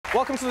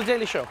Welcome to The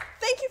Daily Show.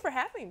 Thank you for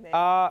having me.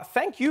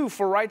 Thank you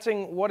for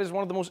writing what is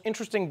one of the most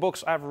interesting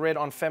books I've read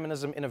on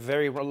feminism in a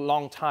very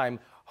long time.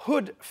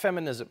 Hood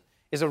Feminism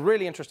is a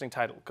really interesting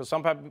title, because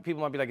some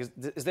people might be like,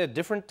 is there a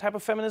different type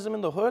of feminism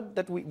in the hood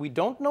that we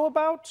don't know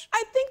about?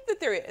 I think that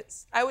there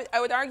is. I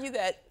would argue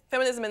that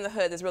feminism in the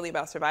hood is really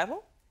about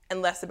survival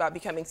and less about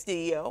becoming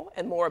CEO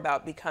and more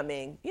about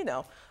becoming, you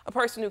know, a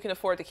person who can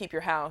afford to keep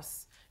your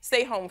house,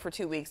 stay home for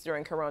 2 weeks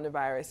during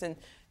coronavirus, and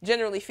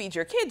generally feed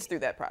your kids through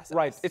that process.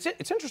 Right.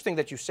 It's interesting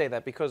that you say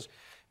that, because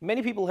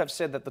many people have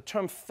said that the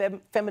term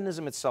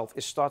feminism itself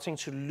is starting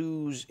to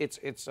lose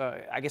its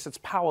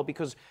power,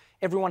 because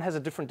everyone has a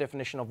different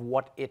definition of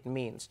what it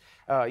means.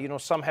 You know,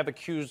 some have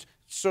accused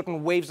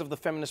certain waves of the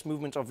feminist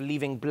movement of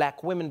leaving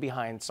black women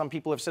behind. Some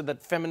people have said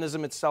that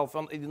feminism itself,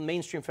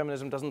 mainstream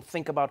feminism, doesn't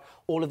think about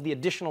all of the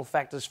additional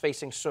factors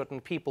facing certain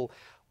people.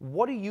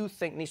 What do you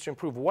think needs to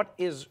improve? What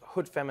is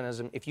hood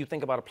feminism if you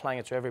think about applying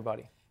it to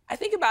everybody? I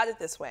think about it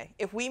this way.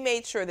 If we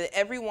made sure that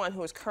everyone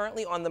who is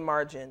currently on the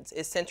margins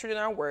is centered in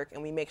our work,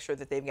 and we make sure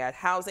that they've got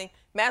housing,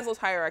 Maslow's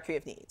hierarchy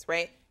of needs,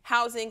 right?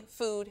 Housing,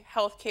 food,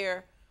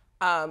 healthcare,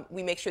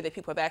 we make sure that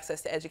people have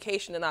access to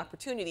education and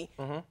opportunity.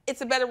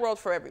 It's a better world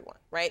for everyone,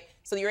 right?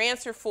 So your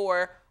answer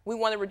for, we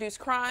want to reduce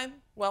crime,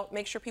 well,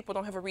 make sure people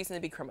don't have a reason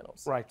to be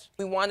criminals. Right.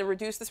 We want to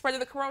reduce the spread of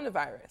the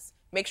coronavirus.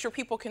 Make sure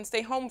people can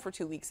stay home for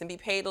 2 weeks and be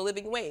paid a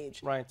living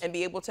wage. Right. And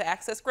be able to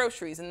access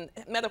groceries and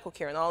medical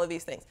care and all of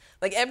these things.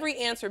 Like, every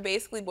answer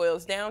basically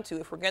boils down to,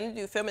 if we're going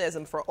to do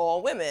feminism for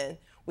all women,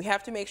 we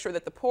have to make sure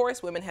that the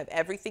poorest women have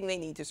everything they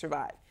need to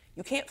survive.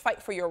 You can't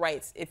fight for your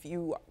rights if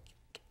you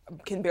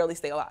can barely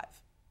stay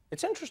alive.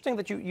 It's interesting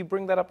that you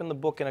bring that up in the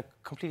book in a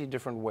completely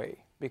different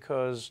way,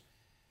 because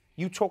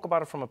you talk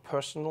about it from a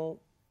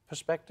personal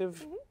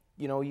perspective.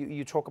 You know,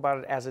 you talk about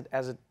it as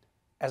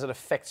it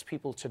affects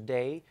people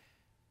today.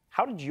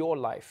 How did your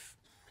life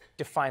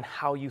define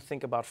how you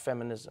think about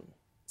feminism?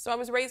 So I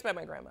was raised by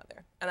my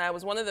grandmother, and I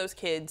was one of those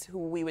kids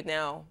who we would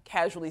now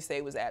casually say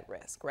was at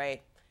risk,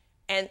 right?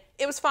 And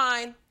it was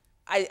fine.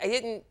 I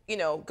didn't, you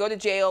know, go to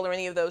jail or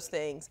any of those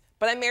things,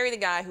 but I married a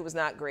guy who was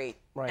not great.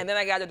 Right. And then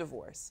I got a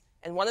divorce.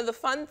 And one of the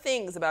fun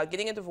things about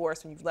getting a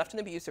divorce when you've left an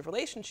abusive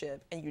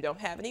relationship and you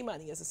don't have any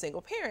money as a single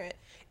parent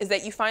is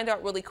that you find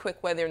out really quick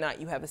whether or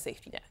not you have a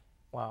safety net.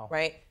 Wow.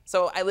 Right?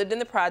 So I lived in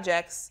the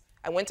projects.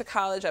 I went to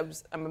college.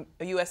 I'm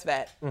a U.S.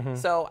 vet.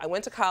 So I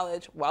went to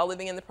college while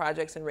living in the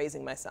projects and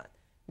raising my son.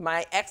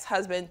 My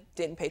ex-husband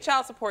didn't pay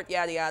child support,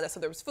 yada, yada.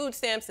 So there was food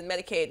stamps and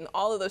Medicaid and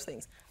all of those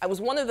things. I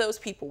was one of those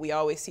people we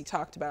always see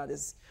talked about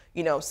as,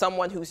 you know,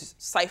 someone who's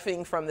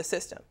siphoning from the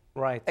system.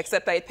 Right.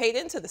 Except I had paid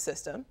into the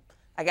system.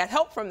 I got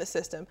help from the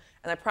system,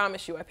 and I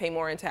promise you I pay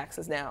more in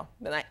taxes now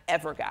than I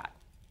ever got.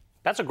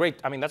 That's a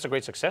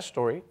great success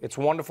story. It's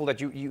wonderful that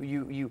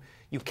you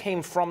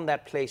came from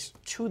that place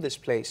to this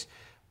place,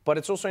 but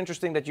it's also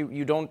interesting that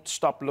you don't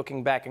stop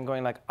looking back and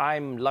going like,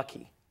 I'm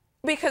lucky.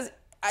 Because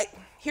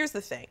here's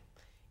the thing.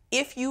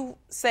 If you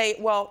say,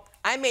 well,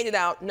 I made it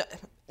out, no,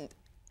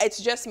 it's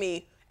just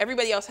me,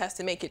 everybody else has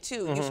to make it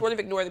too, you sort of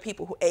ignore the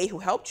people who, A, who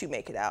helped you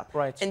make it out,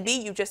 right, and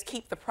B, you just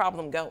keep the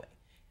problem going.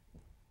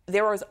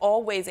 There was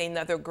always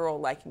another girl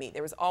like me.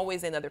 There was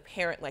always another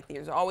parent like me.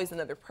 There's always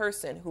another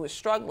person who is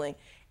struggling.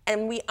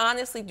 And we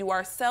honestly do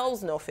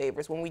ourselves no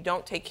favors when we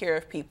don't take care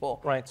of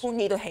people who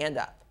need a hand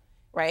up,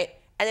 right?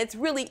 And it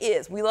really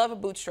is. We love a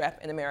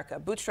bootstrap in America.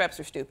 Bootstraps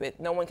are stupid.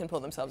 No one can pull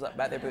themselves up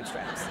by their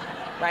bootstraps,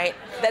 right?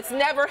 That's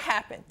never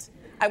happened.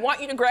 I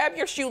want you to grab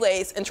your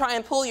shoelace and try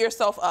and pull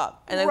yourself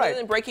up. And other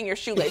than breaking your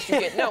shoelace, you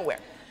get nowhere.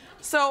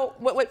 So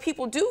what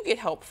people do get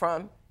help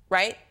from,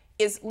 right,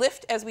 is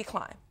lift as we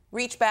climb.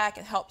 Reach back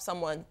and help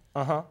someone.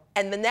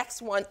 And the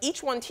next one,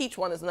 each one teach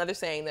one is another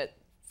saying that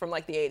from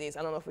like the 80s.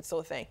 I don't know if it's still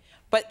a thing.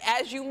 But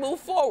as you move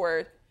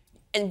forward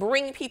and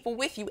bring people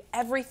with you,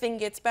 everything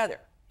gets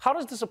better. How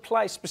does this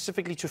apply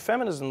specifically to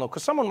feminism, though?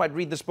 Because someone might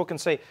read this book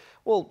and say,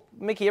 well,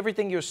 Mikki,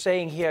 everything you're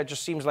saying here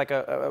just seems like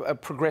a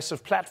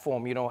progressive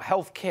platform, you know,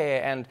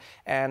 healthcare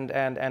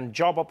and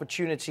job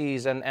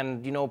opportunities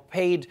and you know,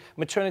 paid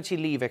maternity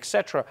leave,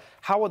 etc.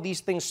 How are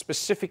these things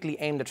specifically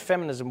aimed at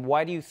feminism?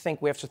 Why do you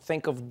think we have to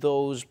think of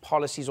those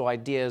policies or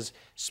ideas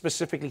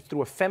specifically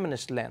through a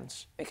feminist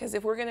lens? Because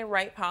if we're going to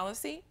write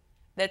policy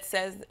that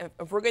says,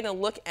 if we're going to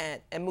look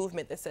at a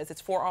movement that says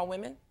it's for all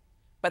women,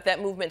 but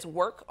that movement's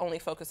work only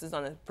focuses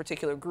on a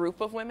particular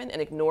group of women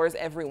and ignores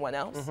everyone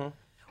else.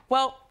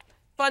 Well,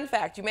 fun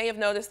fact, you may have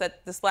noticed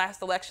that this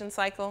last election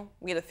cycle,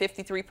 we had a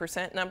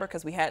 53% number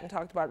because we hadn't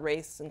talked about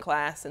race and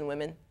class and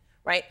women,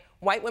 right?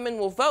 White women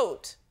will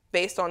vote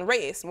based on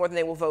race more than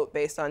they will vote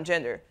based on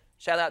gender.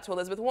 Shout out to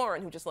Elizabeth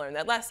Warren, who just learned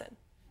that lesson.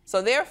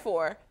 So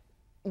therefore,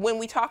 when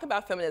we talk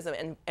about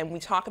feminism and we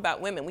talk about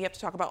women, we have to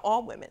talk about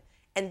all women.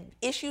 And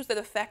issues that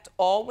affect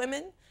all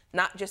women,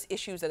 not just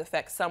issues that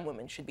affect some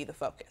women, should be the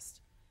focus.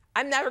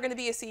 I'm never going to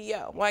be a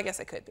CEO. Well, I guess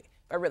I could be.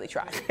 I really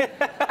tried.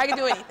 I can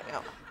do anything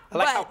else. I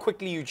like how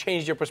quickly you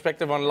changed your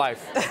perspective on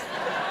life.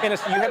 You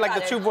had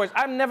like the two voices.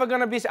 I'm never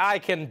going to be... I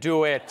can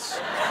do it.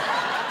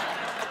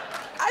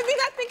 I mean,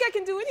 I think I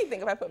can do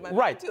anything if I put my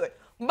mind to it.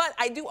 But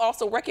I do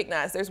also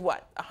recognize there's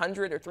what,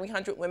 100 or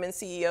 300 women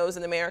CEOs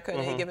in America at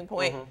any given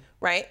point,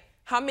 right?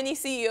 How many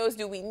CEOs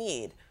do we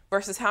need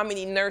versus how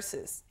many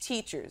nurses,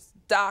 teachers,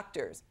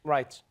 doctors,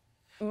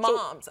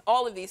 moms,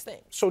 all of these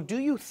things? So do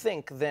you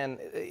think then,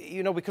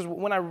 because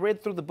when I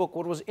read through the book,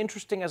 what was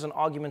interesting as an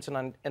argument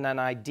and an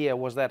idea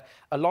was that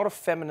a lot of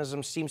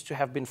feminism seems to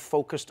have been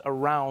focused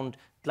around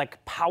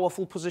like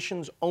powerful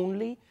positions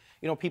only.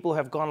 People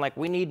have gone like,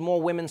 we need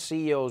more women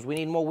CEOs, we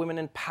need more women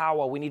in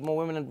power, we need more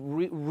women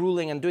in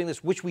ruling and doing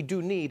this, which we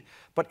do need.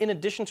 But in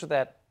addition to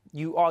that,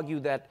 you argue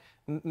that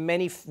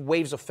many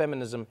waves of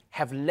feminism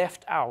have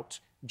left out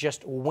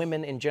just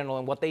women in general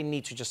and what they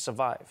need to just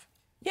survive.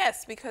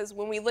 Yes, because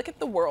when we look at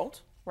the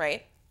world,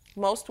 right,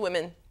 most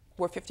women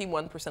were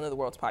 51% of the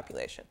world's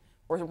population,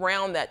 or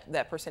around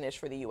that percentage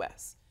for the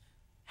US.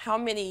 How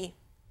many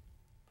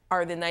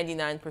are the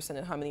 99%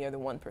 and how many are the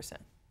 1%?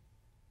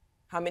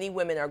 How many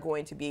women are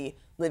going to be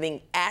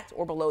living at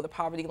or below the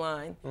poverty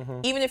line?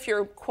 Even if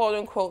you're quote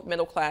unquote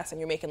middle class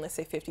and you're making, let's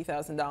say,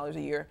 $50,000 a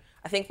year.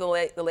 I think the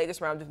latest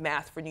round of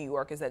math for New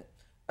York is that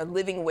a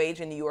living wage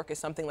in New York is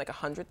something like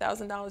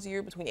 $100,000 a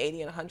year, between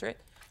 80 and 100.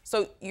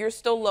 So you're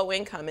still low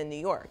income in New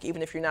York,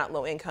 even if you're not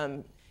low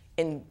income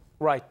in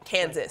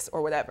Kansas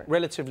or whatever.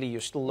 Relatively, you're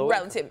still low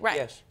income. Right.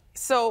 Yes.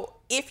 So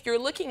if you're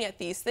looking at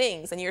these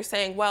things and you're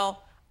saying,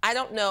 well, I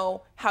don't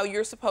know how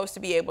you're supposed to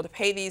be able to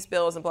pay these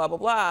bills and blah, blah,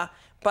 blah,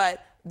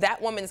 but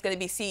that woman is going to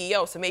be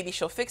CEO, so maybe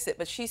she'll fix it,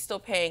 but she's still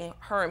paying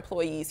her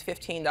employees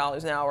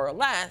 $15 an hour or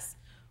less.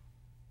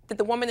 Did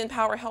the woman in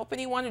power help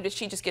anyone, or did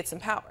she just get some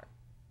power?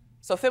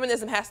 So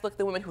feminism has to look at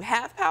the women who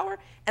have power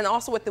and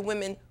also at the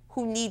women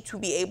who need to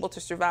be able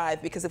to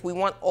survive, because if we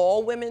want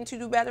all women to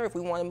do better, if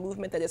we want a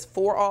movement that is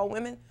for all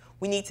women,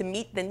 we need to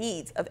meet the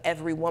needs of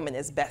every woman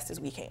as best as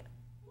we can.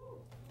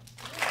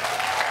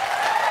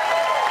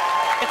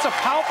 It's a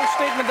powerful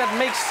statement that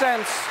makes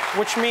sense,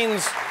 which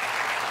means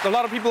a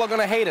lot of people are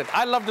going to hate it.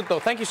 I loved it, though.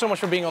 Thank you so much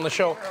for being on the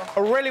show.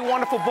 A really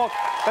wonderful book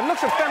that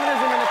looks at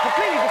feminism in a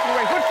completely different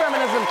way. Good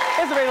Feminism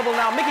is available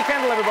now. Mikki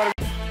Kendall, everybody.